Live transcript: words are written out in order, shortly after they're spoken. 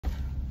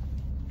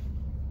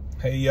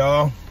Hey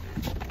y'all,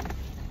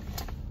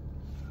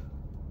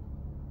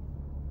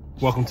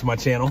 welcome to my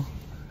channel.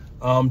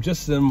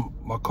 Just in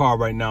my car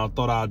right now.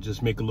 Thought I'd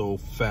just make a little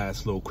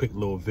quick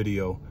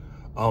video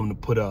to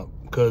put up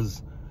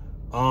because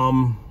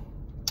well,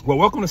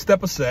 welcome to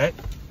Steppa set.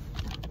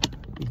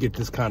 Get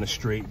this kind of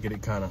straight, get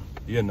it kind of,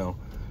 you know.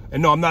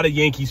 And no, I'm not a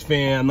Yankees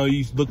fan. I know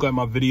you look at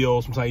my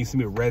videos, sometimes you see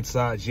me with Red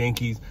Sox,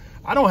 Yankees.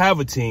 I don't have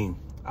a team.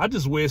 I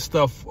just wear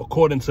stuff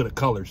according to the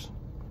colors.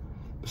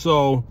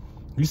 So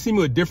you see me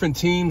with different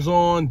teams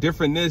on,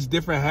 different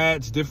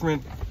hats,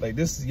 different, like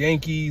this is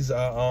Yankees,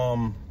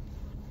 a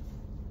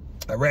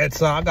Red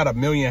Sox. I got a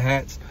million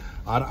hats.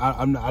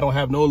 I don't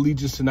have no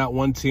allegiance to not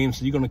one team,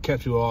 so you're gonna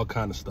catch me with all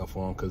kind of stuff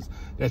on, because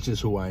that's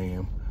just who I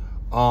am.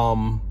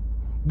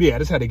 Yeah, I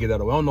just had to get that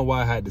away. I don't know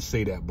why I had to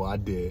say that, but I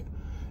did.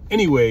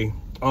 Anyway,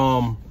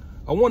 I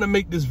want to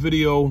make this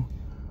video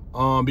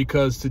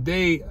because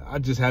today I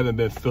just haven't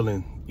been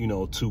feeling, you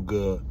know, too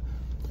good.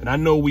 And I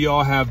know we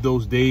all have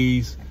those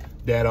days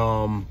that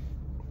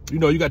you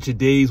know, you got your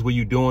days where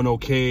you're doing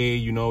okay,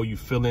 you know, you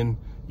feeling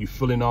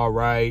all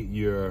right,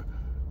 you're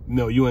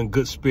in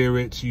good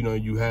spirits, you know,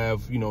 you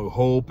have, you know,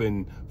 hope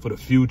and for the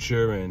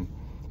future. And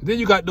then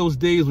you got those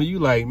days where you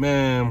like,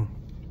 man,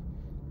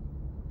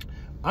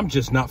 I'm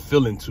just not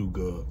feeling too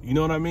good. You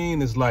know what I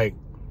mean? It's like,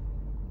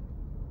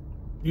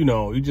 you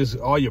know, you just,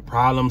 all your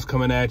problems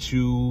coming at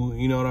you,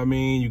 you know what I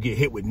mean? You get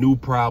hit with new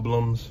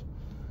problems.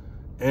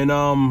 And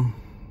I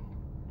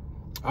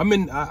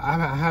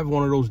have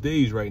one of those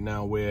days right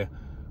now where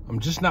I'm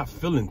just not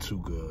feeling too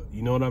good.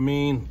 You know what I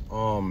mean?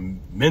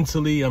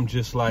 Mentally, I'm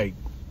just like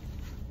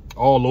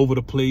all over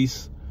the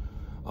place.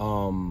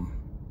 You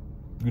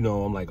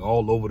know, I'm like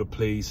all over the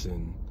place,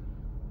 and,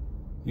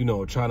 you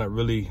know, trying to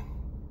really,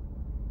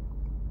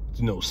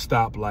 you know,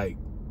 stop, like,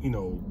 you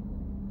know,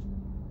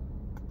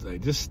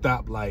 like just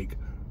stop, like,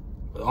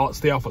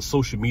 stay off of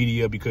social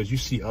media, because you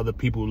see other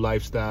people's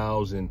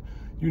lifestyles, and,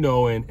 you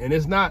know, and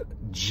it's not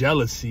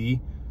jealousy.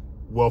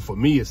 Well, for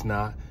me, it's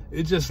not.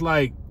 It's just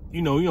like,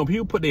 you know,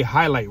 people put their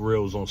highlight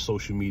reels on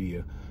social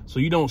media, so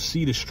you don't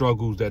see the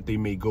struggles that they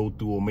may go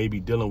through or may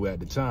be dealing with at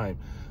the time.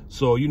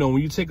 So, you know,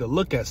 when you take a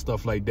look at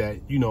stuff like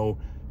that, you know,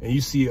 and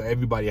you see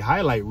everybody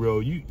highlight reel,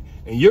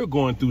 and you're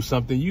going through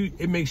something,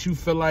 it makes you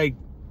feel like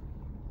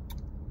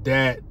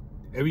that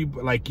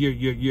like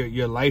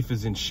your life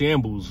is in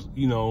shambles,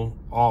 you know,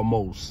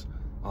 almost,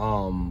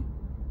 or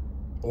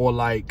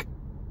like,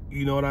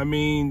 you know what I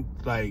mean,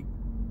 like,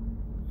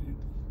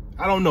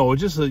 I don't know,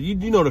 it's just you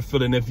know the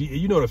feeling, if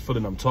you know the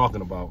feeling I'm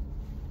talking about.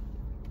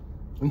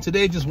 And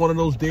today just one of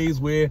those days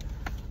where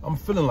I'm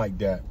feeling like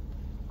that.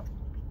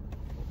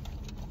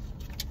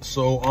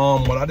 So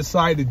what I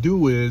decided to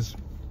do is,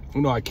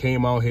 you know, I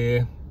came out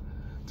here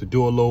to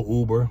do a little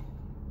Uber,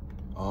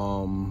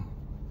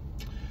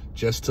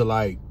 just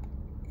to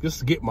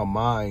get my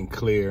mind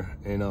clear,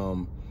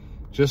 and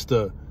just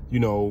to,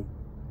 you know,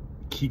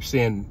 keep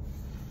saying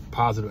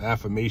positive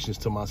affirmations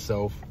to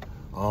myself,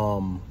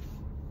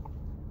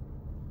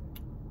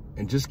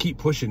 and just keep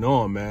pushing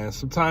on, man.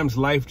 Sometimes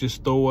life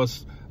just throw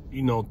us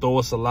a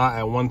lot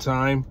at one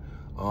time,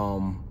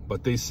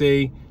 but they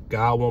say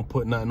God won't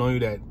put nothing on you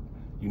that,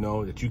 you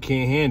know, that you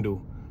can't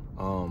handle,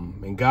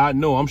 and God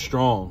knows I'm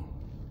strong.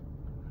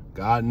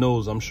 God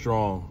knows I'm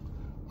strong.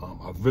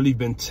 I've really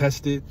been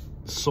tested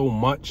so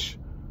much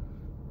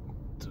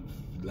the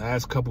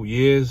last couple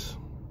years,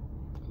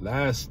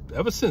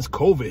 ever since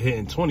COVID hit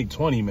in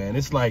 2020, man.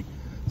 It's like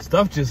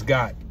stuff just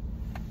got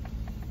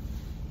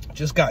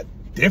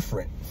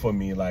different for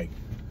me, like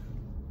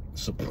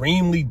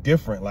supremely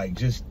different, like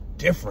just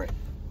different.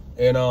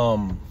 And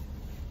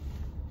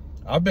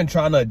I've been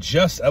trying to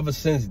adjust ever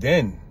since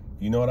then,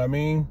 you know what I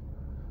mean?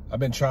 I've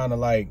been trying to,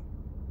 like,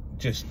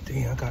 just,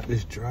 damn, I got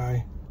this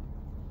dry.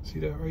 See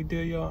that right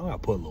there, y'all? I gotta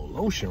put a little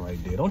lotion right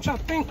there. Don't y'all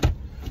think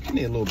I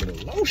need a little bit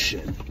of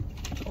lotion?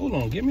 Hold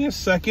on, give me a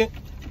second.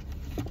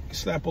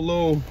 Slap a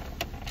little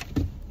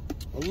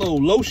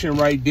lotion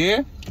right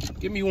there.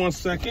 Give me 1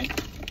 second.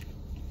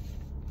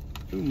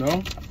 You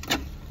know,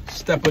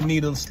 slap a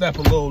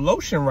little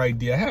lotion right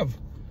there. I have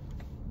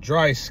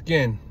dry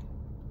skin,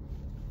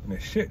 and the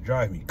shit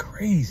drives me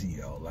crazy,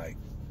 yo. Like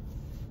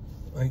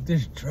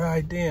this dry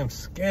damn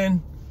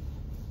skin,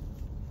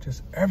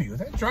 just everywhere.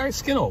 That dry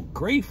skin on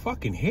gray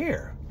fucking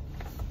hair.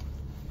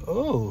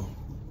 Oh,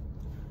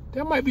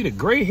 that might be the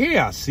gray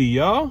hair I see,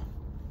 y'all.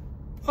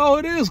 Oh,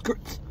 it is.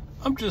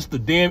 I'm just a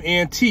damn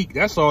antique.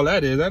 That's all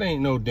that is. That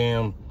ain't no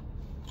damn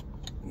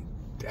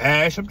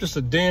Ash. I'm just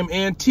a damn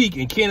antique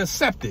and can't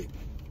accept it.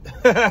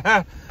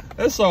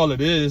 That's all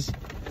it is.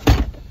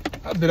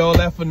 I did all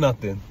that for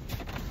nothing.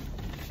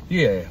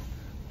 Yeah.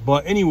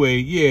 But anyway,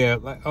 yeah,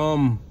 like,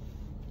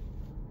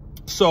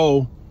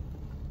 so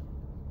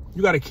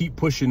you got to keep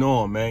pushing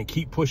on, man.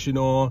 Keep pushing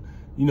on.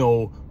 You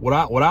know, what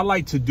I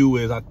like to do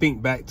is I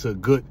think back to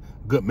good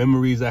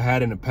memories I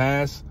had in the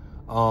past.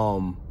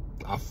 I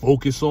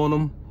focus on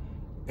them,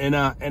 and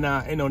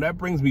I you know, that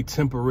brings me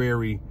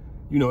temporary,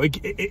 you know,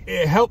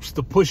 it helps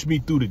to push me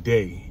through the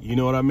day. You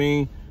know what I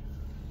mean?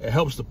 It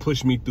helps to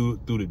push me through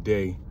the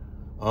day.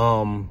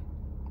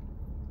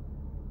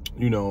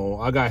 you know,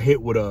 I got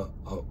hit with a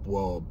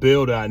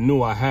bill that I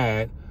knew I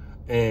had,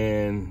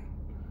 and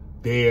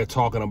they're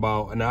talking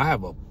about, and I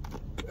have a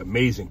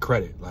amazing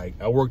credit.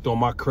 Like, I worked on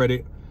my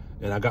credit,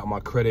 and I got my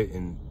credit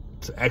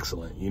to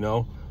excellent, you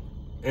know?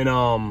 And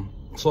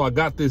so I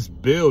got this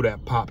bill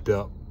that popped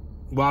up.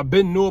 Well, I've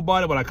been knew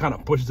about it, but I kind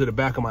of pushed it to the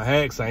back of my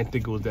head because I didn't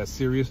think it was that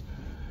serious.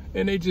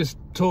 And they just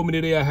told me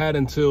today I had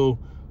until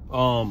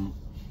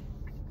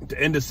the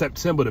end of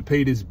September to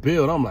pay this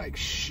bill. And I'm like,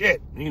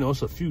 shit, you know,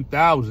 it's a few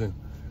thousand.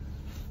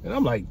 And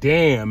I'm like,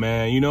 damn,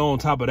 man, you know, on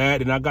top of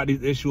that, and I got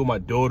this issue with my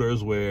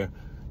daughters where,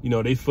 you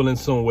know, they feeling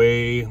some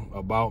way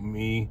about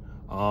me.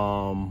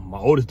 My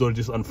oldest daughter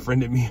just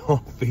unfriended me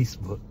on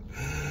Facebook.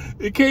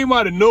 It came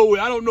out of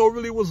nowhere. I don't know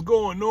really what's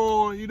going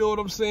on. You know what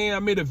I'm saying? I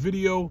made a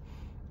video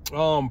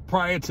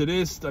prior to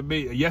this, I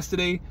made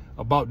yesterday,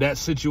 about that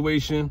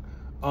situation.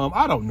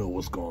 I don't know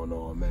what's going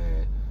on,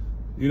 man.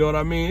 You know what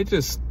I mean? It's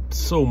just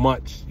so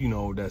much, you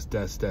know,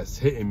 that's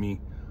hitting me.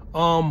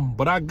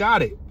 But I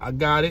got it. I'm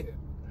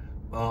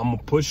gonna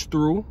push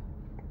through.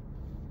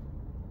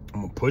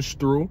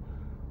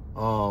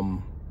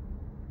 And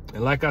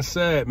like I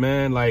said,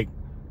 man, like,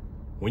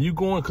 when you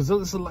going, because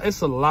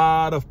it's a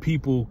lot of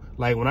people,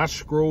 like, when I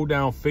scroll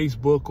down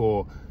Facebook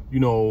or, you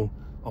know,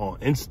 on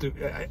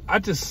Insta, I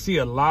just see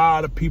a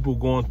lot of people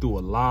going through a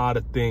lot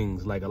of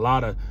things. Like,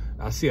 I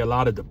see a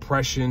lot of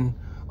depression,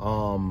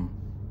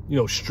 you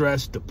know,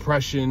 stress,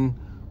 depression.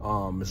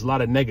 There's a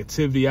lot of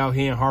negativity out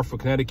here in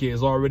Hartford, Connecticut.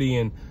 It's already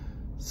in,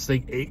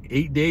 say,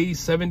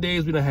 7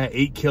 days, we done had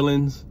 8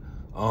 killings.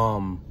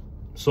 So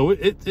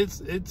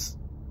it's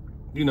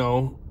you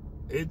know,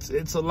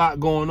 it's a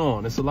lot going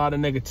on. It's a lot of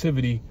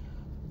negativity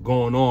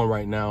going on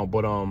right now.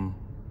 But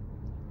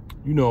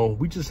you know,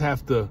 we just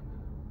have to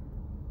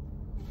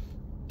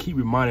keep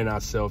reminding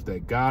ourselves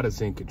that God is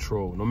in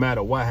control. No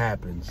matter what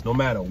happens, no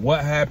matter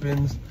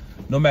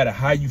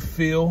how you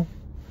feel,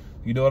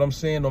 you know what I'm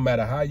saying? No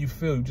matter how you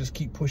feel, you just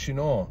keep pushing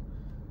on.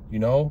 You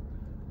know,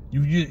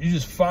 you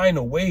just find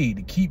a way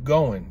to keep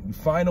going. You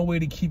find a way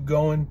to keep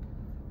going.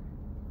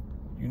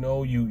 You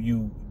know,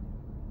 you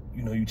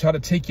know, you try to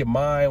take your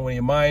mind, when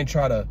your mind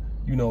try to,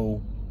 you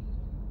know,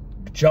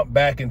 jump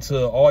back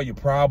into all your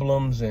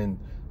problems, and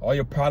all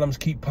your problems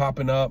keep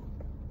popping up.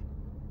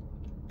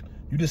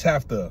 You just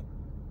have to,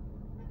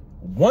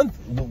 what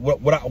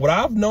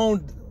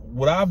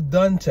I've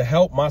done to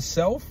help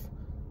myself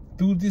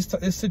through this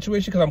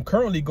situation, because I'm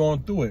currently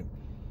going through it.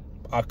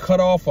 I cut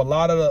off a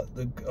lot of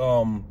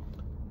the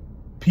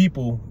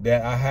people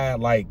that I had,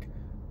 like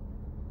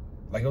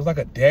it was like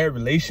a dead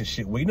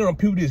relationship where, you know, them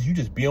people you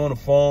just be on the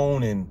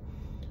phone and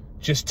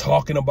just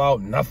talking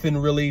about nothing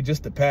really,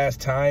 just to pass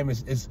time.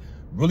 It's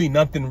really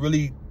nothing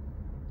really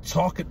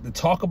to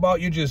talk about.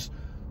 You're just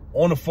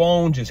on the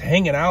phone, just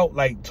hanging out,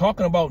 like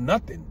talking about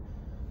nothing.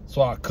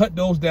 So I cut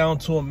those down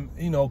to them,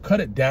 you know, cut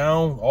it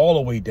down all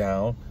the way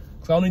down,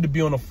 because I don't need to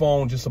be on the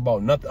phone just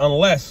about nothing,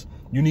 unless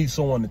you need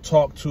someone to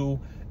talk to.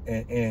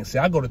 And see,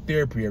 I go to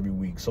therapy every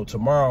week. So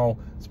tomorrow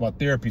it's my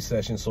therapy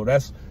session. So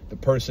that's the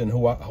person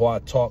who I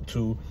talk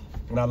to,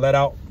 and I let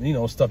out, you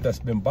know, stuff that's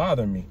been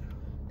bothering me.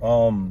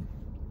 But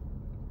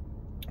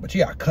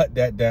yeah, I cut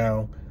that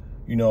down.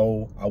 You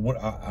know,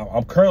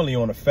 I'm currently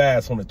on a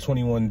fast, on a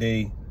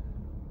 21-day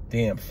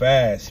damn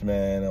fast,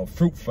 man. A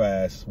fruit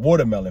fast,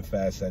 watermelon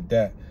fast at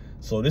that.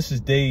 So this is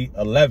day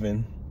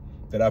 11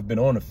 that I've been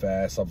on a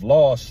fast. I've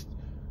lost,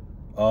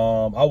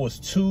 I was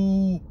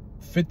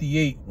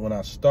 258 when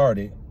I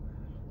started.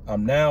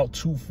 I'm now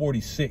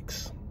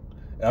 246.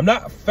 And I'm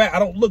not fat. I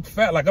don't look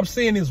fat. Like, I'm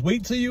saying this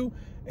weight to you,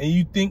 and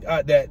you think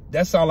that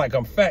sound like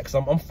I'm fat, because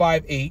I'm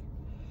 5'8",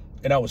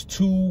 and I was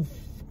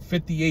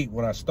 258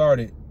 when I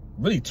started.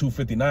 Really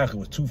 259, because it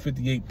was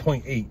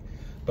 258.8.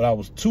 But I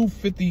was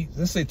 250,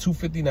 let's say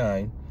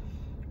 259.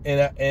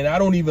 And I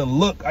don't even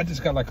look, I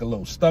just got like a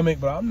little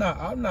stomach, but I'm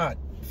not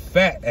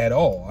fat at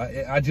all.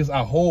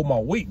 I hold my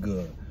weight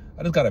good.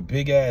 I just got a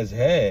big ass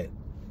head.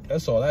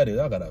 That's all that is.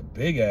 I got a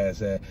big ass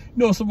head.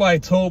 You know, somebody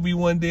told me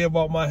one day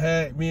about my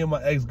head. Me and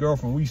my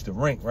ex-girlfriend, we used to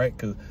rank, right?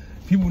 Because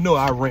people know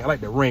I rank. I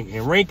like to rank.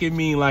 And ranking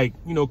mean, like,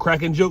 you know,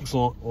 cracking jokes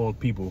on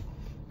people.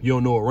 You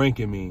don't know what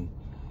ranking mean.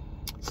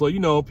 So, you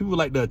know, people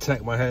like to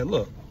attack my head.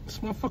 Look, this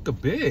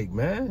motherfucker big,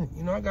 man.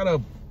 You know, I got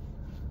a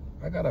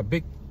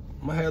big,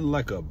 my head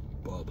like a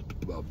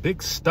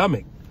big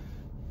stomach.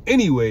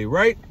 Anyway,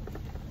 right?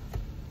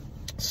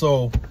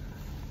 So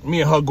me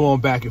and her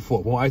going back and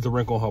forth. Well, I used to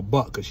rank on her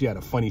butt because she had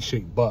a funny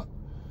shaped butt.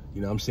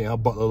 You know what I'm saying? Her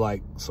butt looked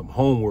like some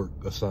homework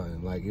or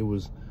something. Like, it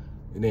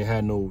didn't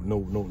have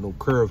no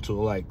curve to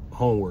it, like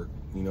homework.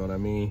 You know what I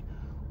mean?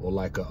 Or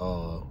like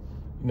a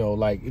you know,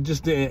 like, it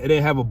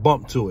didn't have a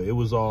bump to it. It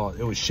was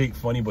shaped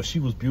funny, but she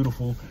was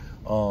beautiful.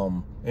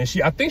 And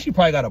I think she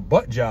probably got a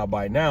butt job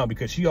by now,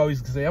 because she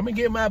always say, I'm gonna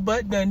get my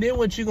butt done. Then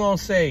what you gonna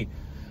say?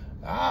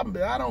 I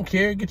don't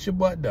care, get your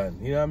butt done.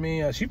 You know what I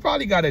mean? She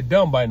probably got it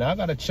done by now. I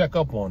gotta check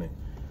up on it.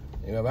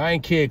 You know, I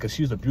ain't care, because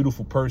she's a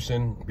beautiful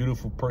person,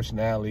 beautiful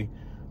personality.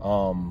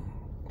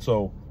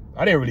 So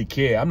I didn't really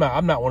care. I'm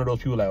not one of those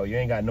people like, oh, you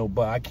ain't got no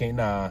butt. I can't,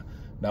 nah.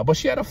 But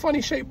she had a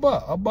funny shaped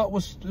butt. Her butt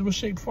was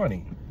shaped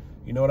funny.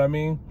 You know what I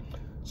mean?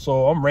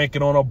 So I'm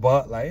ranking on her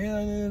butt like,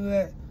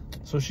 yeah.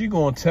 So she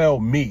gonna tell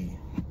me,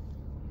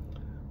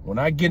 when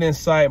I get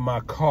inside my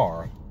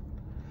car,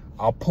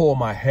 I'll pull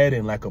my head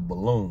in like a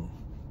balloon.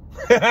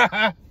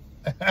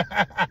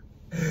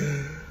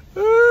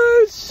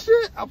 Oh,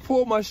 shit. I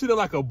pull my shit in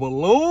like a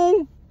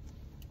balloon?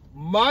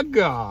 My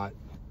God.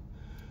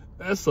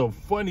 That's some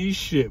funny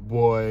shit,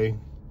 boy.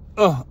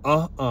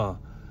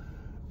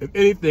 If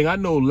anything, I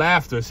know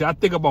laughter. See, I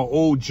think about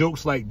old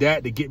jokes like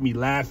that to get me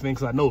laughing,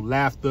 because I know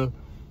laughter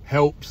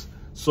helps.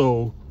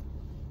 So,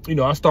 you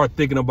know, I start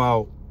thinking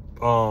about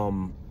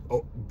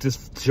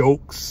just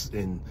jokes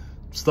and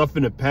stuff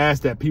in the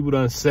past that people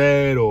done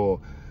said,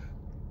 or,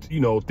 you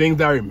know, things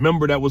that I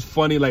remember that was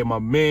funny. Like my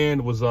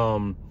man was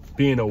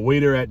being a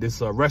waiter at this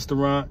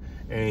restaurant,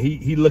 and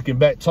he looking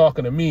back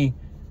talking to me,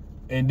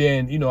 and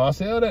then, you know, I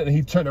said, oh, that, and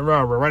he turned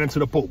around, ran right into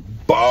the pole,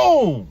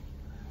 boom,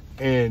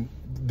 and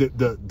it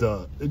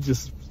was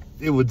just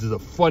the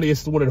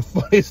funniest, one of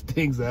the funniest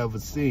things I ever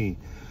seen.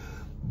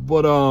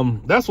 But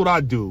that's what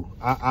I do.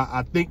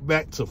 I think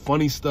back to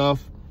funny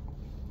stuff.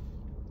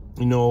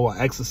 You know, I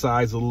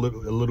exercise a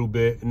little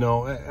bit. You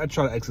know, I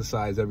try to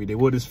exercise every day.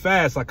 Well, this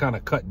fast I kind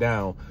of cut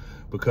down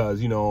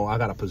because, you know, I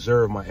gotta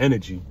preserve my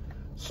energy.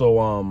 So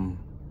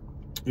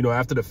you know,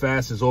 after the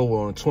fast is over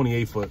on the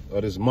 28th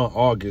of this month,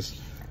 August,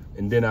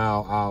 and then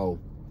I'll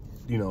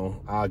you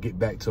know, I'll get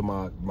back to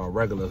my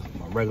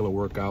regular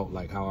workout,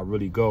 like how I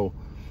really go.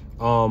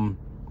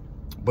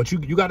 But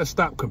you got to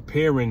stop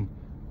comparing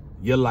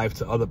your life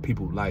to other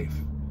people's life.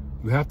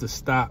 You have to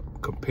stop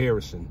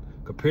comparison.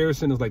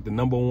 Comparison is like the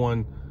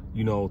 #1,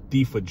 you know,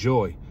 thief of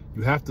joy.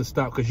 You have to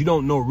stop, because you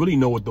don't really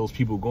know what those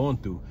people are going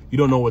through. You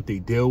don't know what they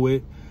deal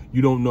with.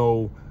 You don't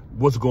know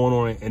what's going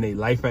on in their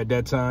life at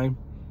that time.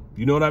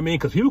 You know what I mean?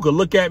 Because people could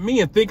look at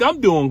me and think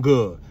I'm doing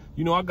good.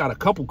 You know, I got a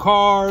couple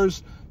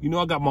cars. You know,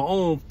 I got my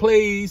own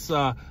place.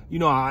 You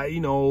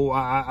know,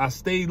 I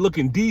stay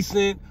looking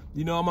decent.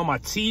 You know, I'm on my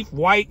teeth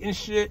white and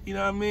shit. You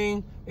know what I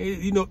mean?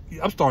 You know,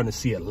 I'm starting to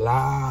see a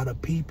lot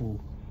of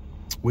people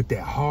with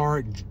that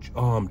hard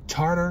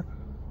tartar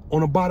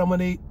on the bottom of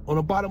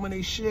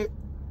they shit.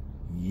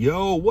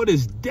 Yo, what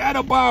is that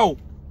about?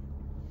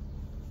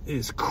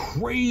 It's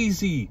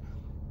crazy.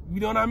 You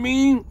know what I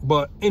mean?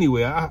 But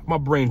anyway, my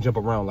brain jump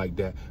around like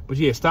that. But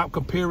yeah, stop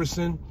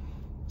comparison.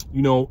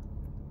 You know,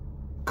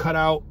 cut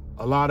out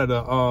a lot of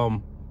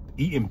the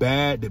eating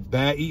bad, the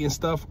bad eating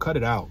stuff. Cut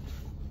it out.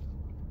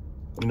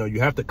 You know,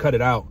 you have to cut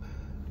it out.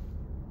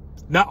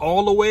 Not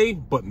all the way,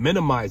 but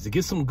minimize it.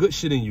 Get some good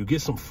shit in you.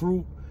 Get some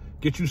fruit.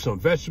 Get you some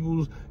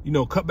vegetables. You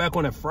know, cut back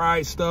on that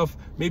fried stuff.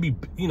 Maybe,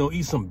 you know,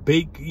 eat some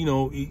baked, you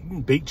know,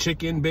 baked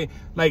chicken.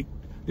 Like,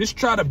 just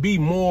try to be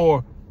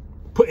more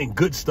putting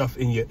good stuff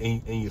in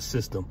your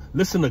system.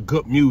 Listen to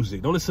good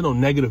music. Don't listen to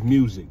negative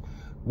music.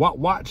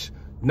 Watch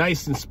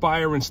nice,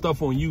 inspiring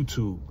stuff on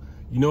YouTube.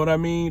 You know what I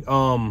mean?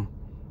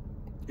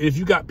 If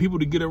you got people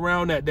to get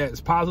around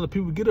that's positive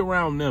people, get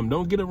around them.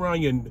 Don't get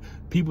around your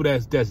people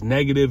that's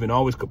negative and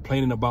always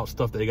complaining about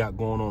stuff that they got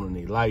going on in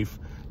their life.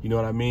 You know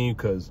what I mean?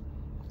 Because,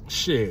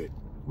 shit,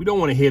 we don't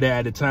want to hear that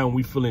at the time when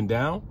we feeling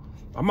down.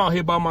 I'm out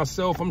here by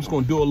myself. I'm just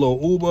going to do a little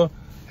Uber,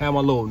 have my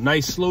little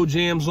nice slow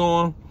jams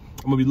on.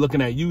 I'm going to be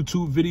looking at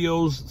YouTube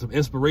videos, some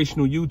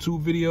inspirational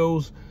YouTube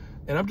videos.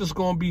 And I'm just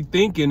going to be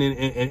thinking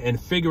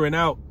and figuring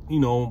out, you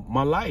know,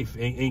 my life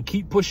and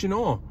keep pushing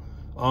on.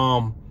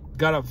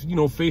 Gotta, you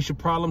know, face your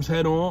problems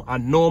head on. I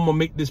know I'm gonna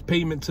make this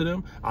payment to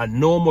them. I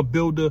know I'm gonna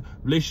build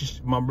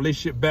my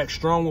relationship back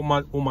strong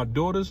with my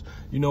daughters.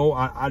 You know,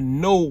 I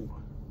know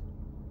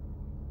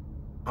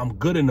I'm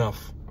good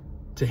enough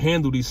to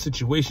handle these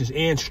situations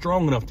and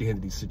strong enough to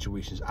handle these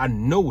situations. I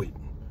know it.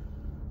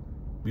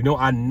 You know,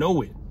 I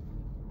know it.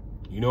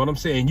 You know what I'm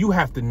saying? You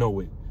have to know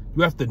it.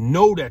 You have to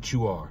know that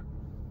you are.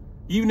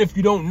 Even if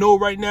you don't know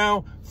right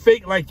now,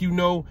 fake like you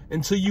know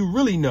until you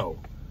really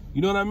know.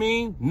 You know what I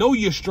mean? Know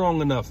you're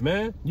strong enough,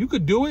 man. You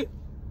could do it.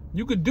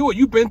 You could do it.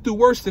 You've been through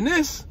worse than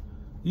this.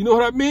 You know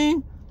what I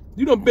mean?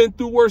 You done been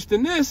through worse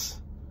than this.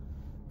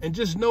 And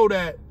just know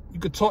that you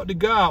could talk to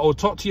God or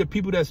talk to your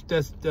people that's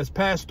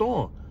passed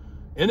on.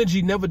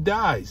 Energy never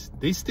dies.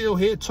 They still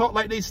here. Talk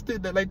like they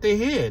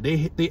here.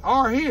 They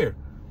are here.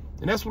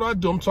 And that's what I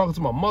do. I'm talking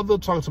to my mother,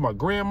 talking to my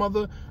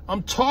grandmother.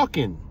 I'm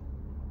talking.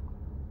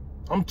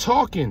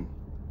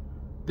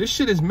 This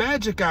shit is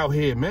magic out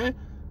here, man.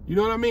 You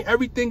know what I mean?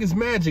 Everything is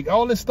magic.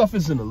 All this stuff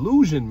is an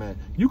illusion, man.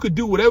 You could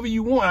do whatever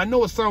you want. I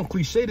know it sounds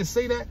cliche to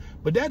say that,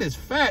 but that is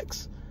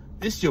facts.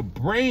 It's your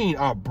brain.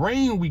 Our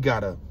brain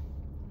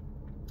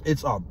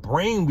it's our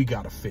brain we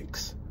gotta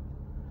fix.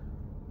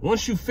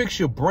 Once you fix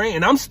your brain,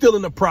 and I'm still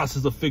in the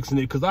process of fixing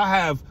it, because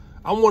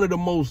I'm one of the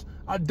most,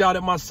 I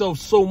doubted myself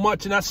so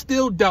much, and I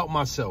still doubt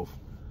myself.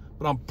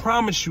 But I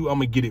promise you I'm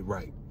gonna get it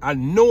right. I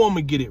know I'm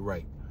gonna get it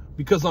right,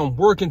 because I'm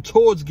working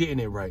towards getting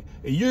it right.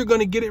 And you're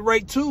gonna get it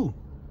right too.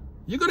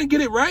 You're going to get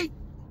it right.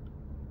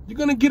 You're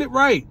going to get it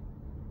right.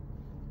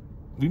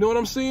 You know what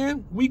I'm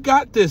saying? We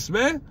got this,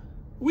 man.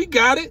 We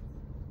got it.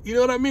 You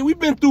know what I mean? We've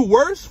been through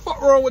worse.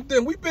 Fuck wrong with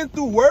them. We've been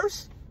through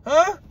worse.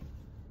 Huh?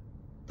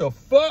 The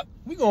fuck?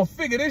 We going to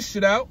figure this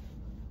shit out.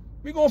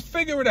 We gonna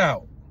figure it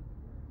out.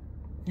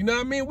 You know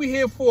what I mean? We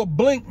here for a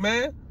blink,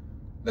 man.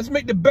 Let's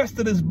make the best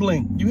of this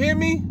blink. You hear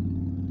me?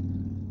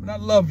 And I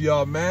love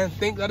y'all, man.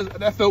 Think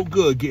that felt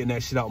good getting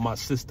that shit out of my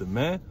system,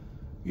 man.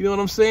 You know what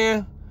I'm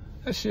saying?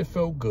 That shit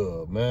felt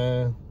good,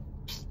 man.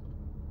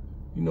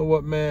 You know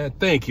what, man?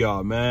 Thank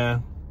y'all,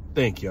 man.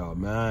 Thank y'all,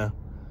 man.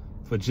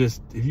 For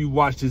just, if you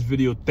watch this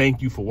video,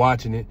 thank you for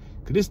watching it.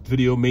 Because this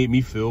video made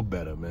me feel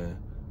better,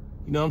 man.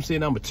 You know what I'm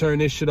saying? I'm going to turn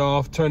this shit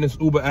off, turn this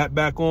Uber app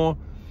back on,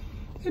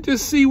 and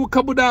just see what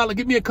couple dollars,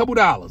 give me a couple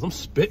dollars. I'm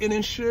spitting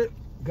and shit.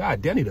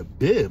 God damn, I need a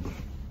bib.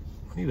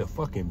 I need a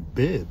fucking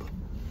bib.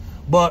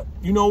 But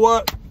you know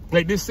what?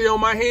 Like this say on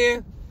my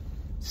hand,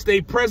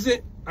 stay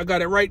present. I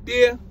got it right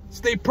there.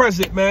 Stay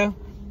present, man.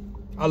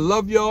 I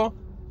love y'all.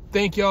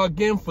 Thank y'all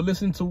again for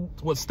listening to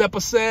what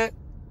Steppa said.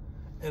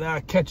 And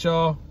I'll catch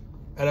y'all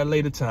at a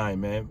later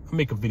time, man. I'll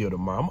make a video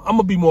tomorrow. I'm going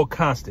to be more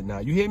constant now.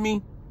 You hear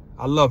me?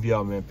 I love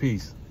y'all, man.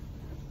 Peace.